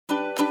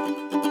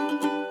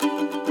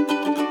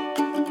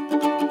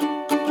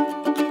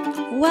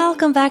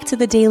Welcome back to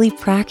the Daily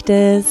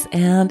Practice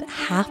and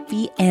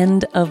happy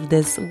end of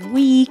this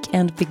week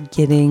and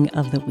beginning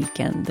of the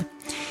weekend.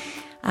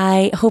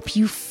 I hope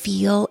you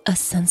feel a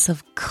sense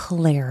of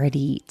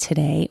clarity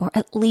today, or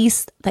at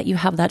least that you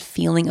have that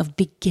feeling of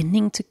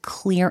beginning to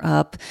clear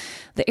up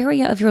the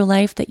area of your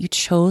life that you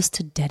chose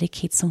to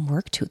dedicate some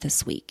work to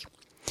this week.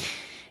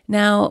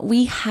 Now,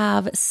 we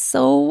have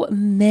so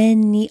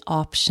many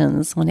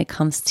options when it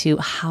comes to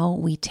how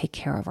we take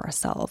care of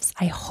ourselves.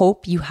 I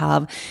hope you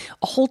have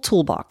a whole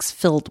toolbox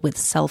filled with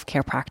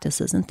self-care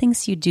practices and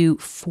things you do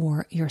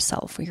for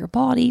yourself, for your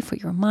body, for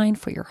your mind,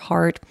 for your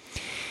heart.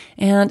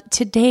 And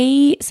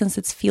today, since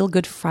it's Feel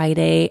Good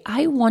Friday,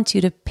 I want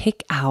you to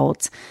pick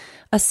out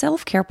a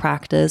self-care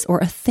practice or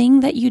a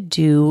thing that you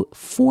do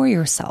for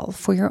yourself,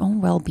 for your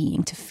own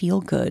well-being, to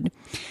feel good,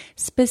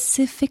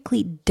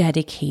 specifically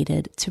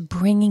dedicated to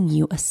bringing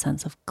you a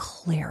sense of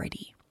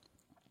clarity.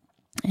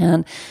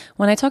 And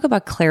when I talk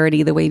about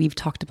clarity, the way we've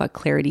talked about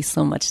clarity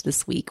so much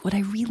this week, what I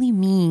really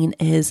mean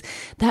is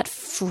that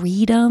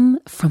freedom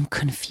from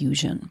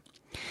confusion,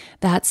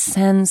 that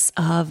sense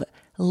of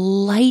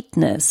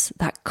lightness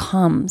that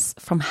comes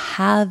from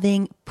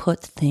having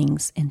put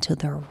things into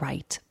the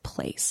right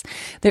place.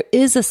 There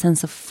is a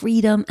sense of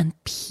freedom and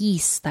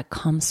peace that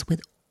comes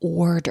with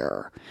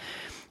order.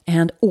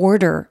 And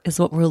order is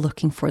what we're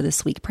looking for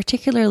this week,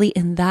 particularly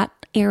in that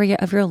area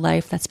of your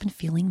life that's been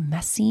feeling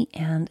messy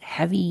and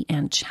heavy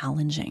and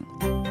challenging.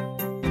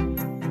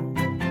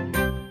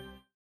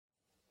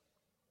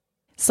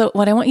 So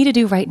what I want you to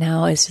do right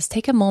now is just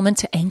take a moment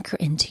to anchor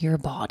into your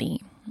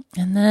body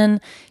and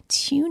then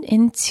tune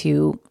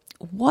into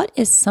what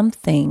is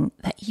something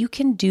that you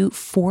can do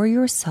for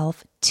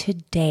yourself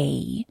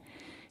today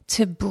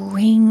to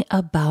bring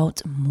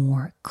about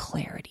more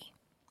clarity,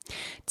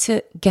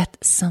 to get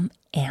some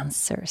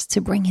answers,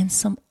 to bring in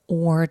some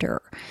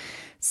order,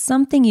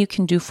 something you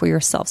can do for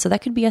yourself. So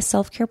that could be a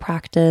self-care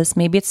practice.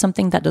 Maybe it's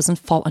something that doesn't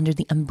fall under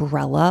the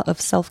umbrella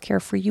of self-care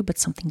for you, but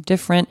something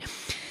different.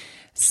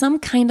 Some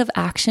kind of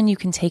action you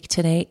can take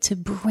today to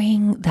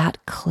bring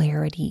that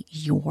clarity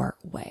your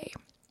way.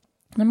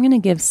 And I'm going to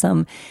give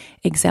some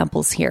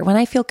examples here. When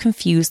I feel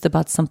confused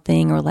about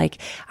something or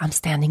like I'm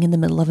standing in the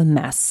middle of a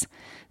mess,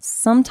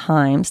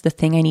 sometimes the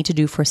thing I need to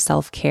do for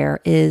self-care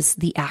is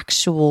the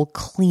actual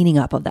cleaning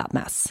up of that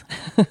mess.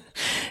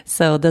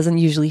 So it doesn't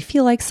usually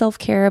feel like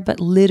self-care, but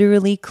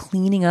literally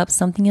cleaning up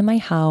something in my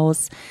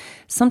house.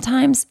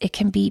 Sometimes it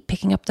can be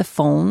picking up the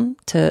phone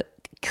to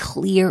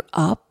clear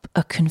up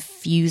a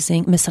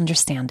confusing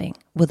misunderstanding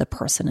with a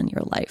person in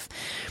your life.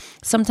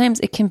 Sometimes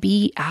it can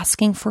be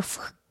asking for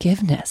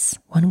forgiveness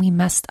when we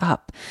messed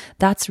up.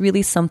 That's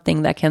really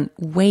something that can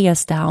weigh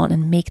us down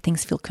and make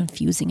things feel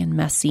confusing and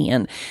messy.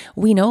 And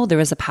we know there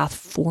is a path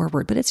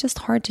forward, but it's just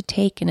hard to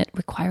take and it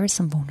requires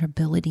some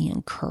vulnerability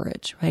and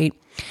courage, right?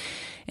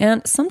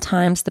 And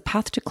sometimes the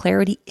path to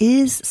clarity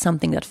is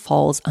something that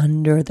falls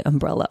under the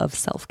umbrella of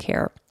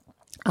self-care.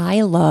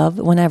 I love,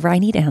 whenever I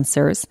need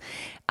answers,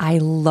 I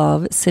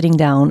love sitting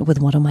down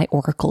with one of my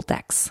Oracle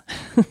decks.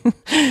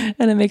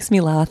 And it makes me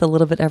laugh a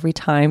little bit every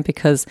time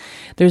because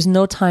there's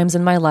no times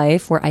in my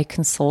life where I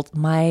consult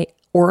my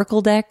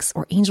Oracle decks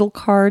or angel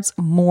cards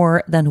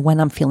more than when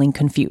I'm feeling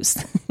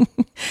confused.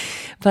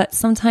 But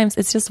sometimes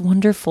it's just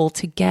wonderful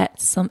to get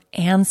some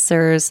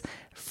answers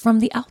from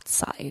the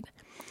outside,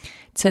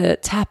 to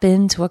tap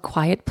into a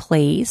quiet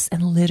place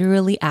and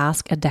literally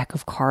ask a deck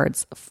of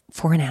cards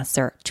for an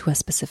answer to a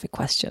specific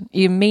question.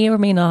 You may or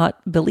may not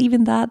believe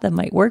in that. That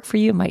might work for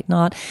you, might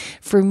not.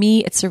 For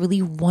me, it's a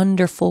really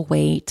wonderful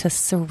way to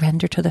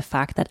surrender to the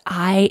fact that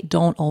I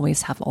don't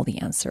always have all the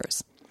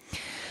answers.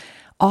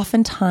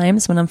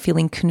 Oftentimes when I'm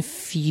feeling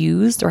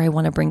confused or I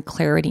want to bring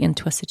clarity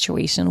into a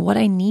situation, what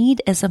I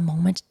need is a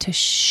moment to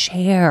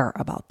share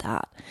about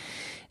that.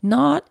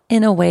 Not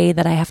in a way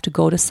that I have to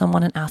go to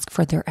someone and ask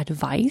for their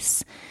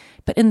advice,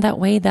 but in that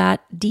way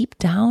that deep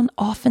down,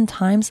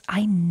 oftentimes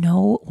I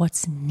know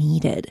what's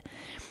needed.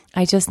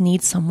 I just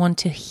need someone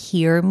to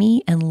hear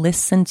me and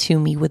listen to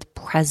me with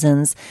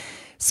presence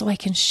so I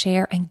can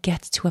share and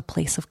get to a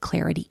place of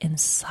clarity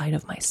inside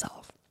of myself.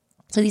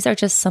 So these are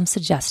just some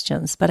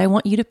suggestions, but I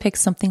want you to pick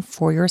something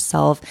for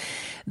yourself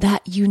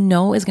that you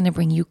know is going to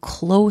bring you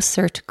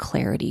closer to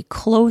clarity,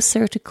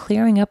 closer to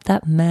clearing up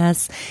that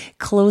mess,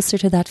 closer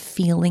to that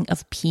feeling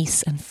of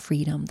peace and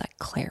freedom that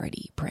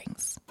clarity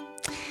brings.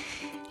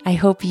 I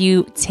hope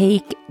you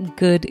take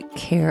good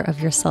care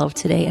of yourself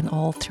today and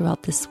all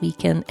throughout this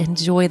weekend.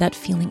 Enjoy that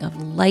feeling of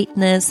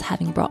lightness,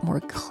 having brought more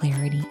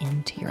clarity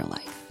into your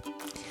life.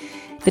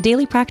 The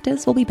Daily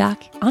Practice will be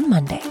back on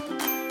Monday.